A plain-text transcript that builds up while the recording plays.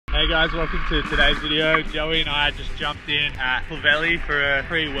Hey guys, welcome to today's video. Joey and I just jumped in at Clovelly for a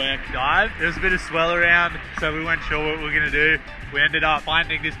pre-work dive. There was a bit of swell around, so we weren't sure what we were gonna do. We ended up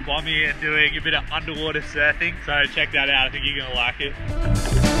finding this bombie and doing a bit of underwater surfing, so check that out. I think you're gonna like it.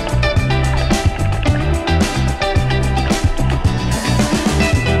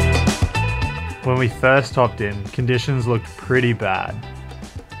 When we first hopped in, conditions looked pretty bad.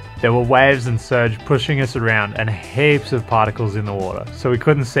 There were waves and surge pushing us around and heaps of particles in the water, so we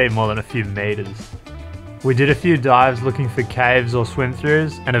couldn't see more than a few meters. We did a few dives looking for caves or swim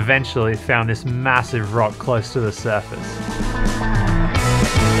throughs and eventually found this massive rock close to the surface.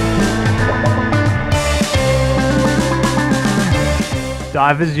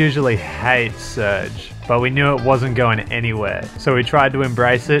 Divers usually hate surge, but we knew it wasn't going anywhere, so we tried to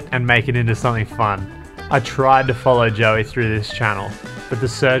embrace it and make it into something fun. I tried to follow Joey through this channel, but the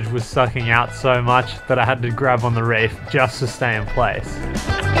surge was sucking out so much that I had to grab on the reef just to stay in place.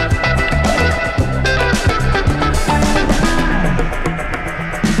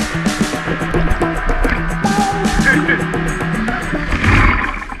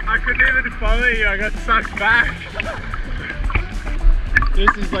 I couldn't even follow you, I got sucked back.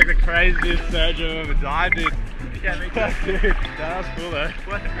 This is like the craziest surge I've ever dived in. Yeah, me too. Dude, that was cool though.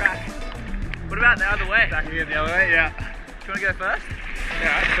 Worth a crack. What about the other way? Back again the other way, yeah. Do you want to go first?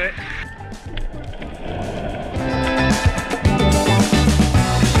 Yeah, that's it.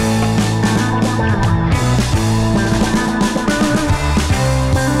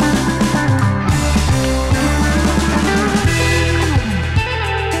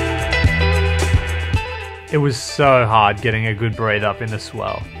 It was so hard getting a good breathe up in the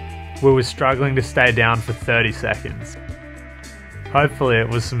swell. We were struggling to stay down for 30 seconds. Hopefully it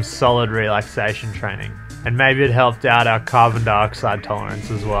was some solid relaxation training, and maybe it helped out our carbon dioxide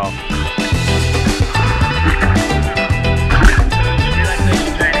tolerance as well.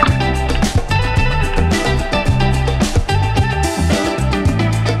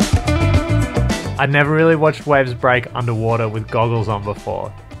 I'd never really watched waves break underwater with goggles on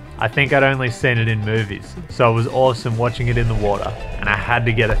before. I think I'd only seen it in movies, so it was awesome watching it in the water, and I had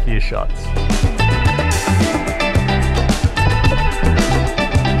to get a few shots.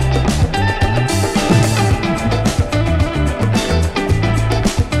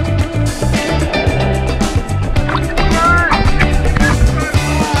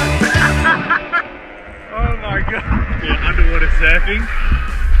 Underwater surfing.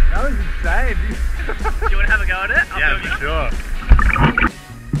 That was insane. Do you want to have a go at it? Yeah, for sure.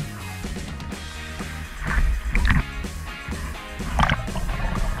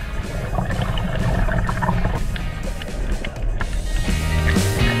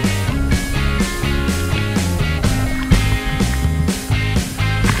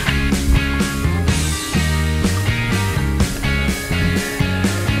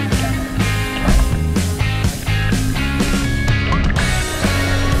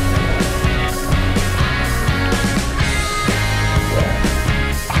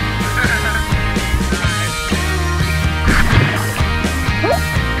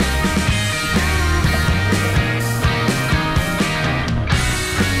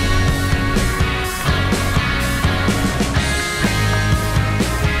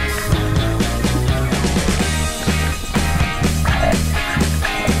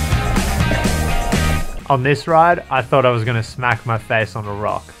 On this ride, I thought I was going to smack my face on a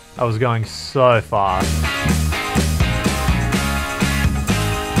rock. I was going so fast.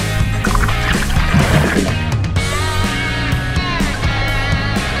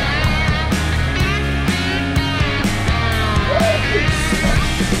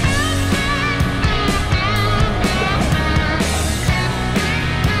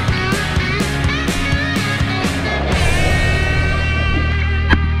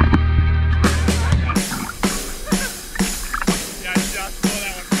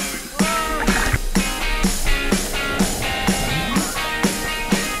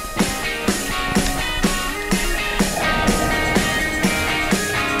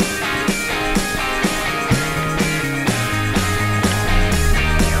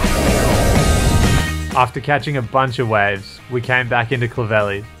 After catching a bunch of waves, we came back into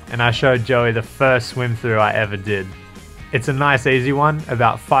Clovelly, and I showed Joey the first swim through I ever did. It's a nice easy one,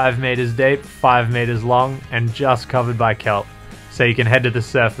 about 5 meters deep, 5 meters long, and just covered by kelp, so you can head to the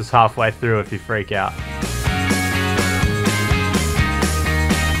surface halfway through if you freak out.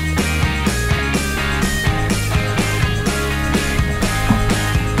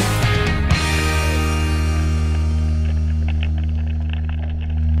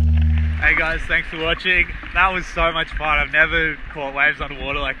 Hey guys, thanks for watching. That was so much fun. I've never caught waves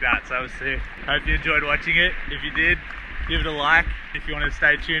underwater like that, so it was sick. Hope you enjoyed watching it. If you did, give it a like. If you want to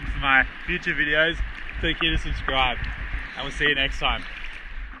stay tuned for my future videos, click here to subscribe. And we'll see you next time.